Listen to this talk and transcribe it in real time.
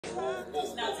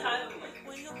Now tell me,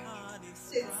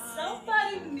 did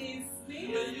somebody miss me?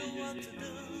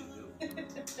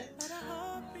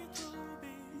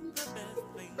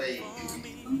 Baby.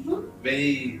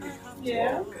 Baby.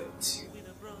 Yeah.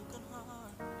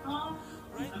 Oh,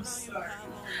 I'm sorry.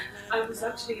 I was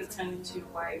actually attending to your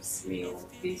wife's meal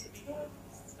visit.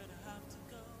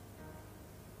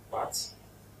 What?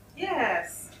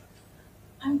 Yes.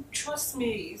 And trust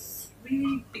me, it's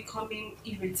really becoming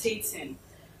irritating.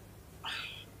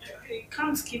 I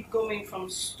can't keep going from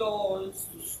store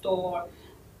to store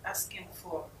asking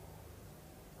for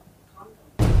condom.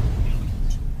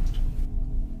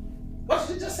 What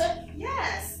did you just say?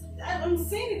 Yes, I'm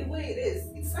saying it the way it is.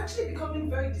 It's actually becoming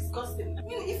very disgusting. I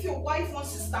mean, if your wife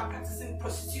wants to start practicing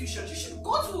prostitution, she should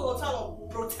go to a hotel or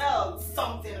brothel,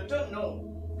 something, I don't know.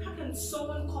 How can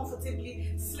someone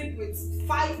comfortably sleep with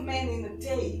 5 men in a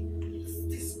day? It's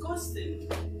disgusting.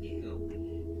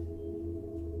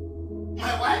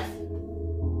 My wife?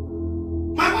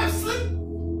 My wife sleep?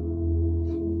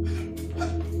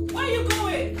 Where are you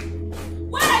going?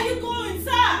 Where are you going,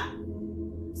 sir?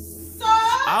 Sir?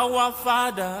 Our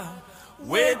Father,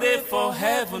 waiting for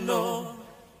heaven, no.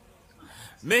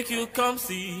 Make you come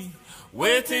see,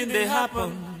 waiting they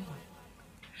happen.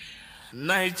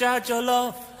 Naija your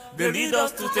love, they lead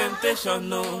us to temptation,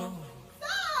 no.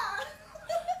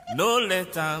 No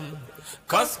let them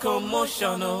cause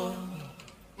commotion, no.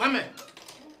 Mama.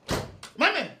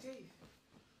 Mama.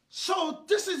 So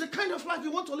this is the kind of life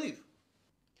you want to live?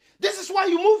 This is why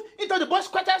you move into the boys'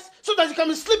 quarters so that you can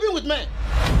be sleeping with men?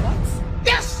 What?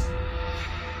 Yes!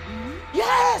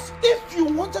 Yes! If you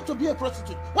wanted to be a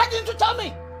prostitute, why didn't you tell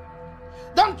me?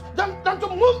 Than to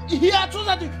move here so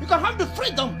that you can have the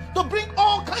freedom to bring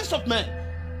all kinds of men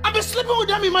and be sleeping with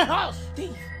them in my house. Dave,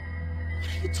 what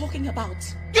are you talking about?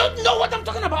 You know what I'm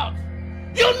talking about.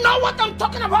 You know what I'm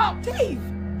talking about. Dave!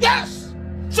 Yes!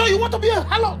 So you want to be a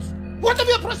harlot? You want to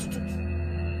be a prostitute?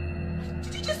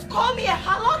 Did you just call me a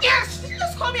harlot? Yes! Did you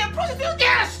just call me a prostitute?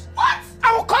 Yes! What?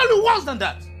 I will call you worse than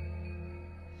that.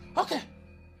 Okay.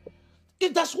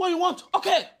 If that's what you want,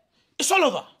 okay. It's all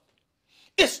over.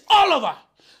 It's all over.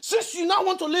 Since you now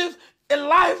want to live a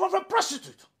life of a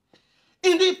prostitute,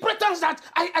 in the pretense that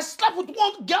I slept with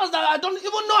one girl that I don't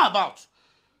even know about.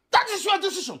 That is your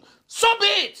decision. So be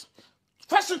it.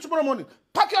 First thing tomorrow morning,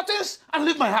 pack your things and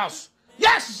leave my house.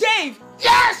 Yes! Dave!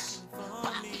 Yes!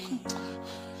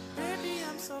 Baby,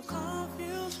 I'm so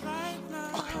confused right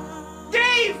now. Okay.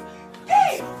 Dave!